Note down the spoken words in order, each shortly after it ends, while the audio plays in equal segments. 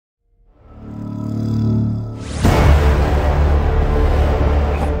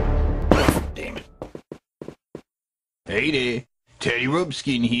Hey there, Teddy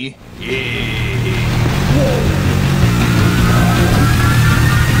Rumpskin here. Yeah.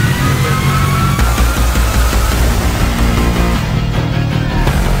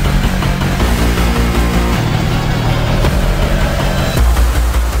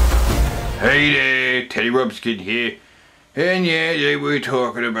 Hey there, Teddy Rumpskin here. And yeah, today we're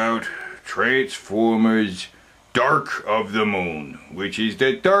talking about Transformers Dark of the Moon, which is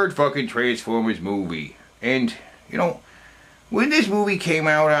the third fucking Transformers movie. And, you know, when this movie came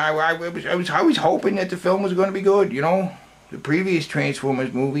out, I was hoping that the film was going to be good, you know. The previous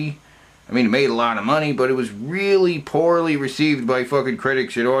Transformers movie, I mean, it made a lot of money, but it was really poorly received by fucking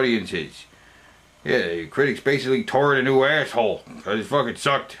critics and audiences. Yeah, the critics basically tore it a new asshole, because it fucking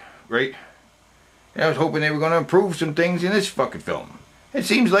sucked, right? And I was hoping they were going to improve some things in this fucking film. It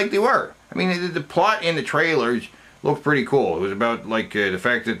seems like they were. I mean, the plot in the trailers looked pretty cool. It was about, like, the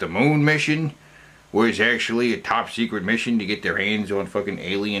fact that the moon mission was actually a top secret mission to get their hands on fucking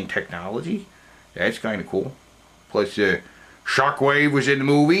alien technology. That's kind of cool. Plus, Shockwave was in the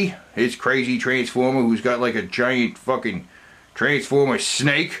movie. His crazy Transformer who's got, like, a giant fucking Transformer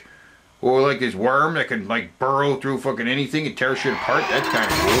snake. Or, like, this worm that can, like, burrow through fucking anything and tear shit apart. That's kind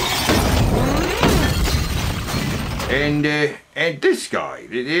of cool. And this guy,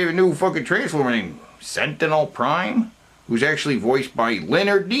 they have a new fucking Transformer named Sentinel Prime, who's actually voiced by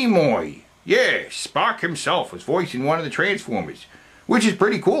Leonard Nimoy. Yeah, Spock himself was voicing one of the Transformers, which is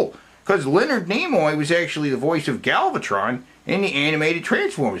pretty cool, because Leonard Nimoy was actually the voice of Galvatron in the animated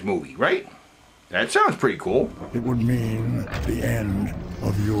Transformers movie, right? That sounds pretty cool. It would mean the end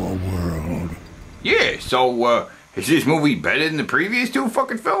of your world. Yeah, so, is this movie better than the previous two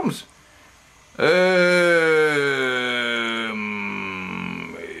fucking films?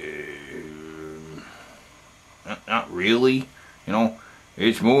 Not really, you know,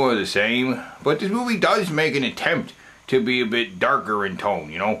 it's more of the same, but this movie does make an attempt to be a bit darker in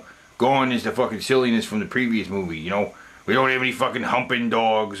tone, you know. Gone is the fucking silliness from the previous movie, you know. We don't have any fucking humping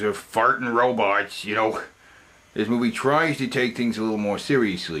dogs or farting robots, you know. This movie tries to take things a little more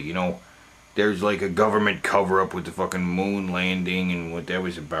seriously, you know. There's like a government cover-up with the fucking moon landing and what that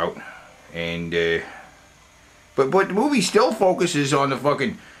was about. And, but the movie still focuses on the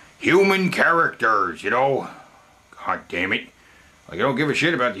fucking human characters, you know. God damn it. Like, I don't give a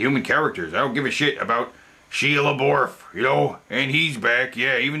shit about the human characters. I don't give a shit about Shia LaBeouf, you know. And he's back,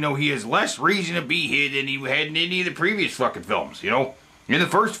 yeah, even though he has less reason to be here than he had in any of the previous fucking films, you know. In the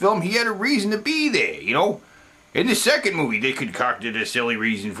first film, he had a reason to be there, you know. In the second movie, they concocted a silly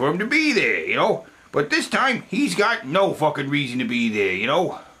reason for him to be there, you know. But this time, he's got no fucking reason to be there, you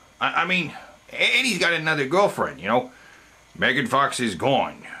know. I mean, and he's got another girlfriend, you know. Megan Fox is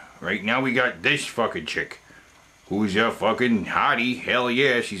gone. Right now we got this fucking chick. Who's a fucking hottie. Hell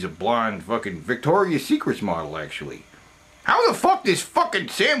yeah, she's a blonde fucking Victoria's Secrets model, actually. How the fuck does fucking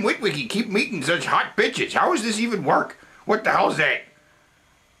Sam Witwicky keep meeting such hot bitches? How does this even work? What the hell's that?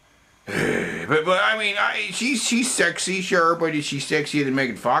 but I mean, she's sexy, sure, but is she sexier than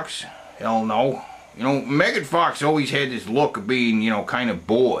Megan Fox? Hell no. You know, Megan Fox always had this look of being, you know, kind of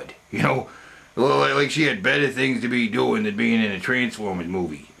bored. You know, like she had better things to be doing than being in a Transformers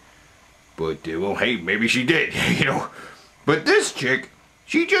movie. But, well, hey, maybe she did, you know. But this chick,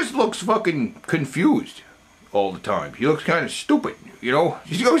 she just looks fucking confused all the time. She looks kind of stupid, you know.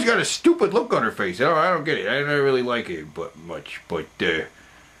 She's always got a stupid look on her face. I don't get it. I don't really like it much. But,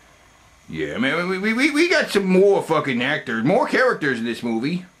 yeah, I mean, we got some more fucking actors, more characters in this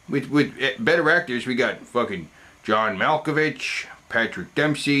movie. With better actors, we got fucking John Malkovich, Patrick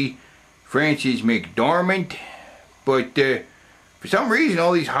Dempsey, Frances McDormand. But, for some reason,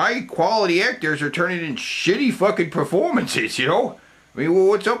 all these high-quality actors are turning in shitty fucking performances, you know? I mean, well,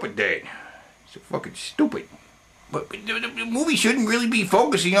 what's up with that? It's so fucking stupid. But the movie shouldn't really be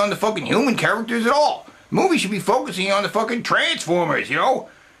focusing on the fucking human characters at all. The movie should be focusing on the fucking Transformers, you know?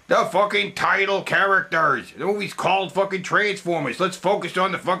 The fucking title characters. The movie's called fucking Transformers. Let's focus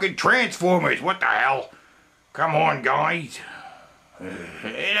on the fucking Transformers. What the hell? Come on, guys.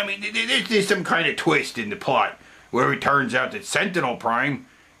 And I mean, there's some kind of twist in the plot where it turns out that Sentinel Prime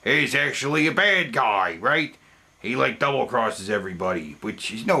is actually a bad guy, right? He, like, double-crosses everybody,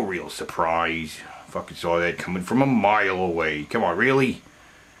 which is no real surprise. Fucking saw that coming from a mile away. Come on, really?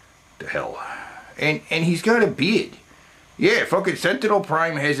 The hell? And he's got a beard. Yeah, fucking Sentinel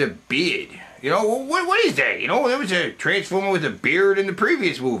Prime has a beard. You know, what is that? You know, there was a Transformer with a beard in the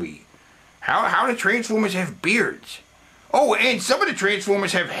previous movie. How do Transformers have beards? Oh, and some of the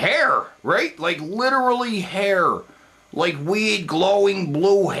Transformers have hair, right? Like, literally hair. Like, weird, glowing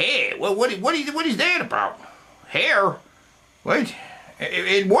blue hair. Well, what is that about? Hair? What?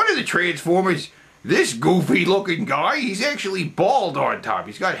 And one of the Transformers This goofy looking guy, he's actually bald on top.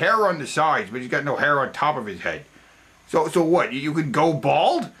 He's got hair on the sides, but he's got no hair on top of his head. So what, you could go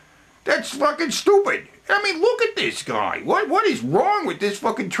bald? That's fucking stupid. I mean, look at this guy. What is wrong with this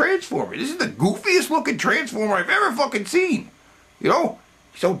fucking Transformer? This is the goofiest looking Transformer I've ever fucking seen. You know?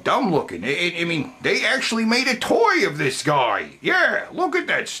 So dumb looking. I mean, they actually made a toy of this guy. Yeah, look at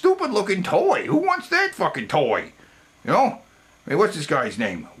that stupid looking toy. Who wants that fucking toy? You know? I mean, what's this guy's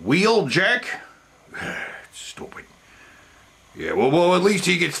name? Wheeljack? Stupid. Yeah, well, at least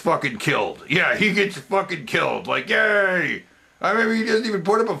he gets fucking killed. Yeah, he gets fucking killed. Like, yay! I mean, he doesn't even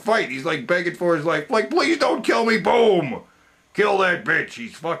put up a fight. He's like begging for his life. Like, please don't kill me. Boom! Kill that bitch.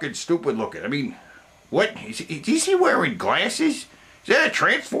 He's fucking stupid looking. I mean, what? Is he wearing glasses? Is that a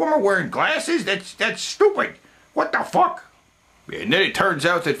Transformer wearing glasses? That's stupid. What the fuck? And then it turns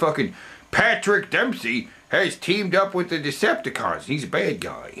out that fucking Patrick Dempsey has teamed up with the Decepticons. He's a bad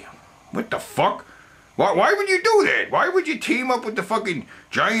guy. What the fuck? Why would you do that? Why would you team up with the fucking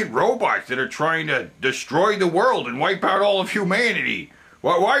giant robots that are trying to destroy the world and wipe out all of humanity?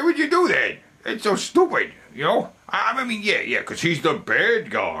 Why would you do that? It's so stupid, you know? I mean, yeah, because he's the bad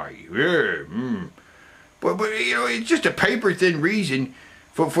guy. Yeah, But, you know, it's just a paper-thin reason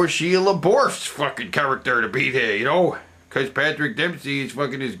for Sheila LaBeouf's fucking character to be there, you know? Because Patrick Dempsey is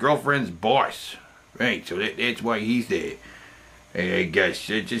fucking his girlfriend's boss. Right, so that's why he's there. I guess.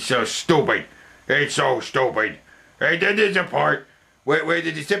 It's just so stupid. It's so stupid. And then there's a part where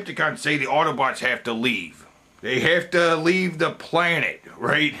the Decepticons say the Autobots have to leave. They have to leave the planet,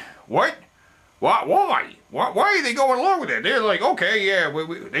 right? What? Why? Why are they going along with that? They're like, okay, yeah,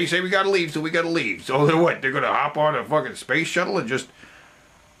 they say we gotta leave, so we gotta leave. So they're what? They're gonna hop on a fucking space shuttle and just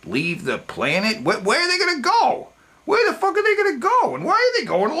leave the planet? Where are they gonna go? Where the fuck are they gonna go? And why are they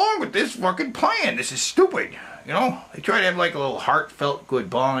going along with this fucking plan? This is stupid. You know? They try to have like a little heartfelt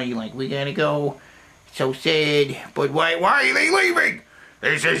goodbye, like, we gotta go. So sad. But why are they leaving?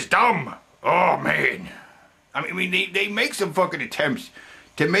 This is dumb. Oh, man. I mean, they make some fucking attempts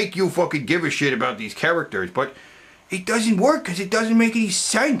to make you fucking give a shit about these characters, but it doesn't work because it doesn't make any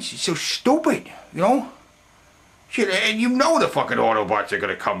sense. It's so stupid, you know? Shit, and you know the fucking Autobots are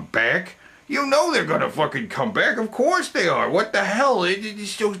gonna come back. You know they're gonna fucking come back. Of course they are. What the hell?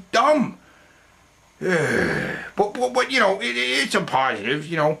 It's so dumb. But you know, it's a positive,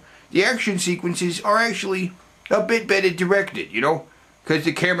 you know. The action sequences are actually a bit better directed, you know? Because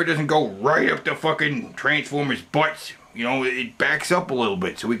the camera doesn't go right up the fucking Transformers' butts. You know, it backs up a little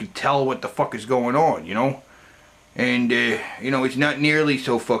bit so we can tell what the fuck is going on, you know? And, you know, it's not nearly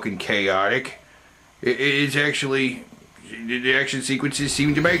so fucking chaotic. It is actually... The action sequences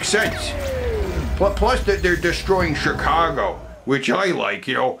seem to make sense. Plus, they're destroying Chicago, which I like,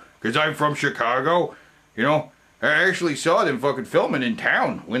 you know, because I'm from Chicago, you know? I actually saw them fucking filming in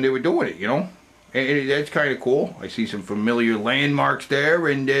town when they were doing it, you know? And that's kind of cool. I see some familiar landmarks there,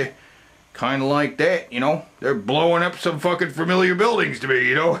 and kind of like that, you know? They're blowing up some fucking familiar buildings to me,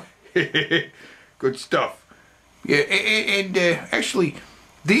 you know? Good stuff. Yeah, and actually,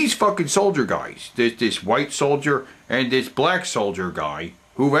 these fucking soldier guys, this white soldier and this black soldier guy,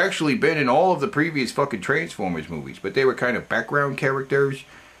 who've actually been in all of the previous fucking Transformers movies, but they were kind of background characters,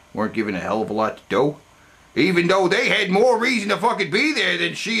 weren't given a hell of a lot to do. Even though they had more reason to fucking be there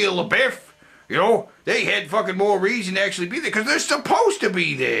than Sheila LaBeouf. You know, they had fucking more reason to actually be there because they're supposed to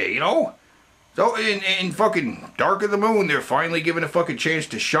be there, you know? So, in fucking Dark of the Moon, they're finally given a fucking chance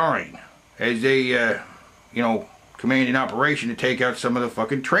to shine as they, you know, command an operation to take out some of the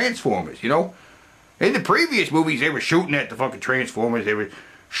fucking Transformers, you know? In the previous movies, they were shooting at the fucking Transformers. They were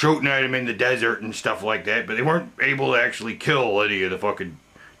shooting at them in the desert and stuff like that, but they weren't able to actually kill any of the fucking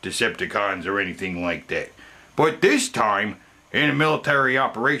Decepticons or anything like that. But this time, in a military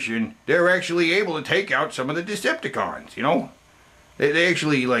operation, they're actually able to take out some of the Decepticons, you know? They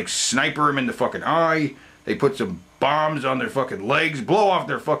actually, like, sniper them in the fucking eye. They put some bombs on their fucking legs, blow off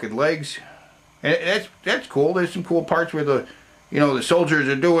their fucking legs. And that's cool. There's some cool parts where the, you know, the soldiers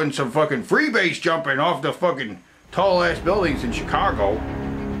are doing some fucking freebase jumping off the fucking tall-ass buildings in Chicago.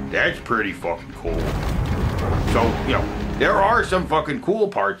 That's pretty fucking cool. So, you know, there are some fucking cool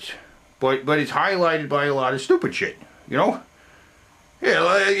parts. But it's highlighted by a lot of stupid shit, you know?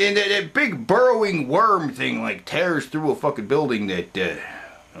 Yeah, and that big burrowing worm thing, like, tears through a fucking building that, you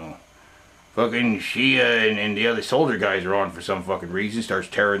know, fucking Shia and the other soldier guys are on for some fucking reason, starts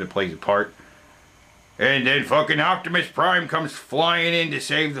tearing the place apart. And then fucking Optimus Prime comes flying in to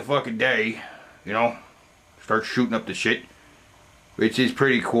save the fucking day, you know? Starts shooting up the shit, which is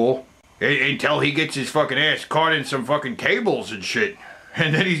pretty cool. Until he gets his fucking ass caught in some fucking cables and shit.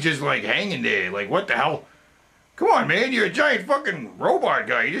 And then he's just like hanging there, like what the hell? Come on, man, you're a giant fucking robot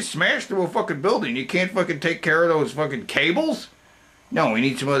guy. You just smashed through a fucking building. You can't fucking take care of those fucking cables? No, we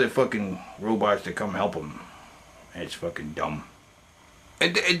need some other fucking robots to come help him. That's fucking dumb.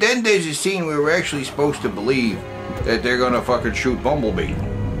 And then there's a scene where we're actually supposed to believe that they're gonna fucking shoot Bumblebee.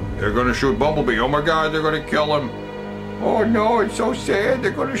 They're gonna shoot Bumblebee. Oh my god, they're gonna kill him. Oh no, it's so sad. They're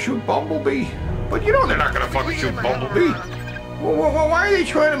gonna shoot Bumblebee. But you know they're not gonna fucking shoot Bumblebee. Well, why are they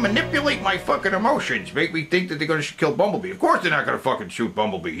trying to manipulate my fucking emotions? Make me think that they're gonna kill Bumblebee. Of course they're not gonna fucking shoot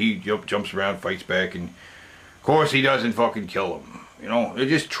Bumblebee. He jumps around, fights back, and of course he doesn't fucking kill him. You know, they're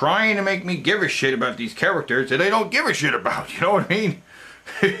just trying to make me give a shit about these characters that they don't give a shit about. You know what I mean?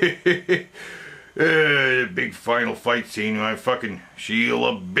 The big final fight scene where fucking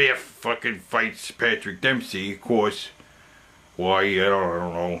Sheila Biff fucking fights Patrick Dempsey, of course. Why, I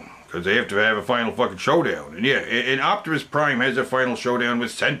don't know. Because they have to have a final fucking showdown. And yeah, and Optimus Prime has a final showdown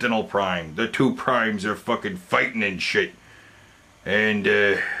with Sentinel Prime. The two Primes are fucking fighting and shit. And,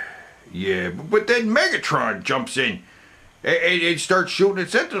 yeah, but then Megatron jumps in and starts shooting at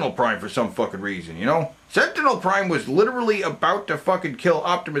Sentinel Prime for some fucking reason, you know? Sentinel Prime was literally about to fucking kill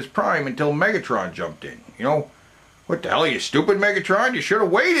Optimus Prime until Megatron jumped in, you know? What the hell, you stupid Megatron? You should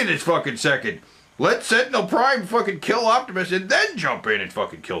have waited a fucking second. Let Sentinel Prime fucking kill Optimus and then jump in and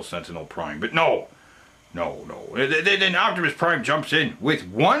fucking kill Sentinel Prime. But no. No. Then Optimus Prime jumps in with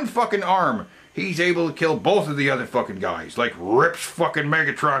one fucking arm. He's able to kill both of the other fucking guys. Like, rips fucking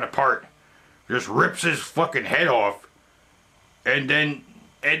Megatron apart. Just rips his fucking head off. And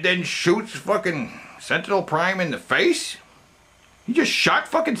then shoots fucking Sentinel Prime in the face? He just shot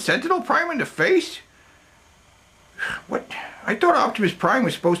fucking Sentinel Prime in the face? What? I thought Optimus Prime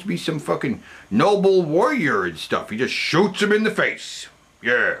was supposed to be some fucking noble warrior and stuff. He just shoots him in the face.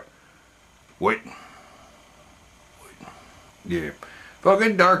 Yeah. What? Yeah.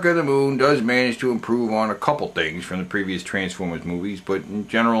 Fucking Dark of the Moon does manage to improve on a couple things from the previous Transformers movies, but in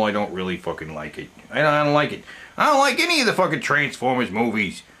general I don't really fucking like it. I don't like it. I don't like any of the fucking Transformers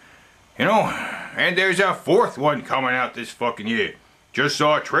movies. You know, and there's a fourth one coming out this fucking year. Just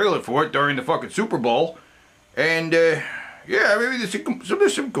saw a trailer for it during the fucking Super Bowl. And, yeah, maybe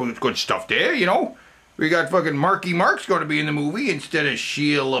there's some good stuff there, you know. We got fucking Marky Mark's going to be in the movie instead of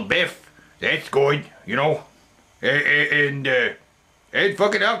Sheila Biff. That's good, you know. And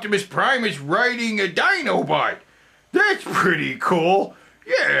fucking Optimus Prime is riding a Dinobot. That's pretty cool.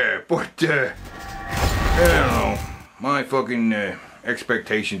 Yeah, but, I don't know. My fucking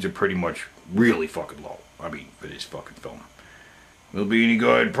expectations are pretty much really fucking low. I mean, for this fucking film. Will it be any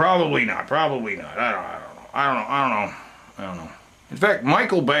good? Probably not. Probably not. I don't know. In fact,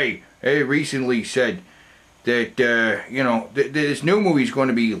 Michael Bay recently said that, you know, this new movie is going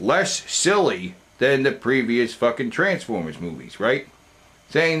to be less silly than the previous fucking Transformers movies, right?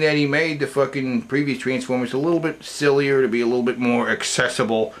 Saying that he made the fucking previous Transformers a little bit sillier to be a little bit more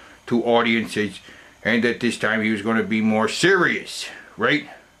accessible to audiences, and that this time he was going to be more serious, right?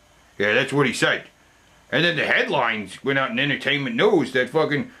 Yeah, that's what he said. And then the headlines went out in Entertainment News that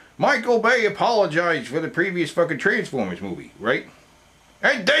fucking Michael Bay apologized for the previous fucking Transformers movie, right?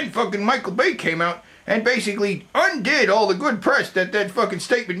 And then fucking Michael Bay came out and basically undid all the good press that fucking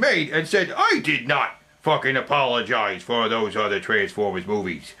statement made and said, I did not fucking apologize for those other Transformers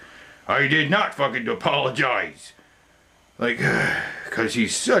movies. I did not fucking apologize. Like, because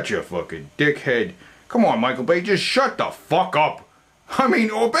he's such a fucking dickhead. Come on, Michael Bay, just shut the fuck up. I mean,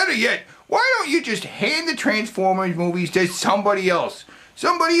 or better yet, why don't you just hand the Transformers movies to somebody else?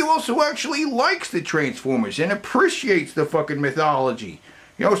 Somebody who also actually likes the Transformers and appreciates the fucking mythology.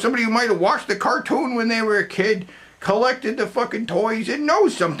 You know, somebody who might have watched the cartoon when they were a kid, collected the fucking toys, and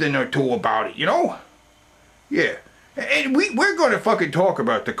knows something or two about it, you know? Yeah. And we're going to fucking talk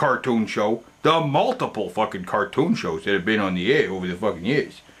about the cartoon show, the multiple fucking cartoon shows that have been on the air over the fucking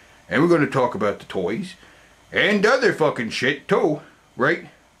years. And we're going to talk about the toys and other fucking shit too, right?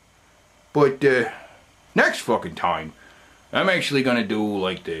 But next fucking time, I'm actually going to do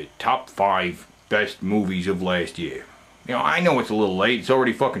like the top 5 best movies of last year. You know, I know it's a little late. It's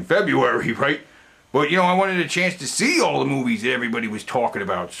already fucking February, right? But, you know, I wanted a chance to see all the movies that everybody was talking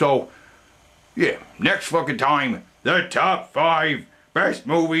about. So, yeah, next fucking time, the top 5 best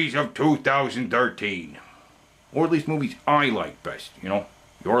movies of 2013. Or at least movies I like best, you know.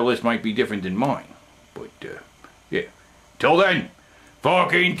 Your list might be different than mine. But, yeah. Till then,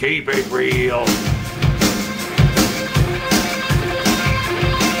 fucking keep it real.